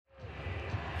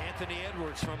Anthony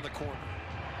Edwards from the corner.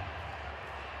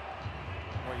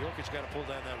 Boy, Jokic got to pull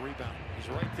down that rebound. He's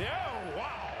right there. Oh,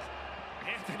 wow.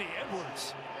 Anthony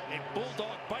Edwards, a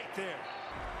bulldog bite there.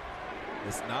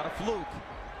 It's not a fluke.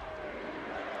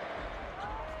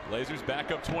 Blazers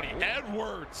back up 20.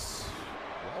 Edwards.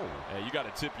 Whoa. Hey, you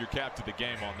got to tip your cap to the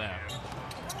game on that.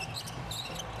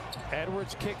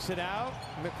 Edwards kicks it out.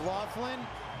 McLaughlin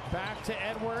back to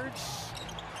Edwards.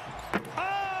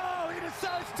 Oh, he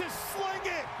decides to sling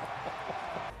it.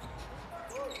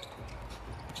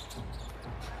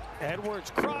 Edwards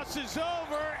crosses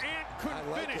over and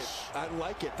couldn't finish. I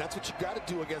like it. That's what you got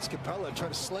to do against Capella. Try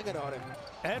to sling it on him.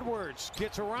 Edwards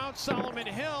gets around Solomon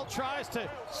Hill, tries to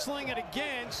sling it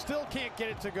again, still can't get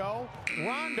it to go.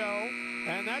 Rondo,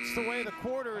 and that's the way the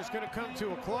quarter is going to come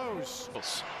to a close.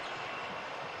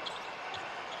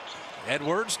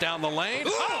 Edwards down the lane.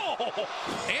 Oh!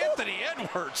 Anthony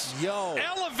Edwards.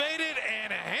 Elevated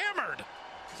and hammered.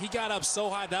 He got up so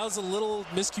high. That was a little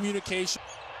miscommunication.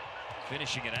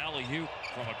 Finishing an alley-oop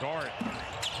from a guard.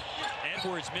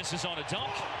 Edwards misses on a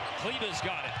dunk. Kleba's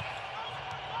got it.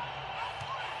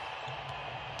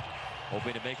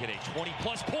 Hoping to make it a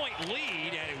 20-plus point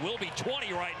lead, and it will be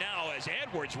 20 right now as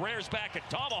Edwards rears back and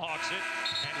tomahawks it,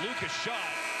 and Luka's shot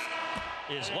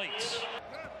is late.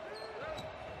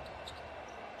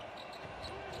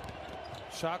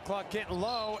 Shot clock getting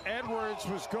low. Edwards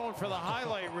was going for the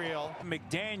highlight reel.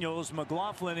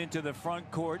 McLaughlin into the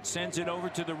front court, sends it over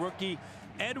to the rookie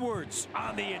Edwards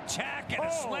on the attack and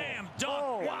a slam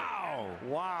dunk. Wow.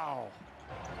 Wow.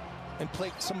 And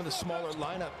play some of the smaller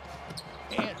lineup.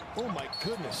 And, oh my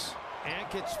goodness. And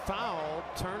gets fouled.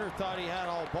 Turner thought he had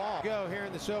all ball. Go here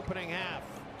in this opening half.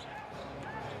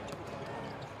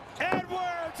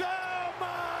 Edwards! Oh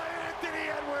my! Anthony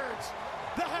Edwards!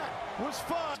 That was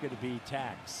fun. It's going to be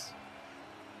tax.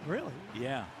 Really?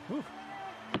 Yeah. Whew.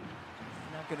 He's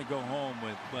not going to go home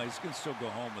with, well, he's going to still go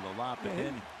home with a lot, but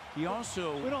then he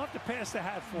also. We don't have to pass the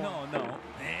hat for him. No.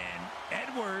 And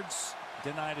Edwards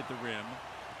denied at the rim.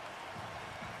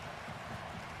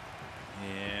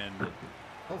 And.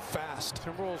 Oh, fast.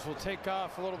 Timberwolves will take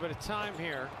off a little bit of time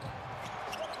here.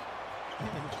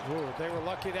 Ooh, they were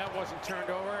lucky that wasn't turned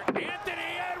over.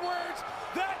 Anthony Edwards,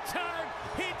 that time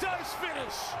he does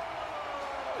finish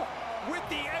with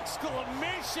the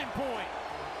exclamation point.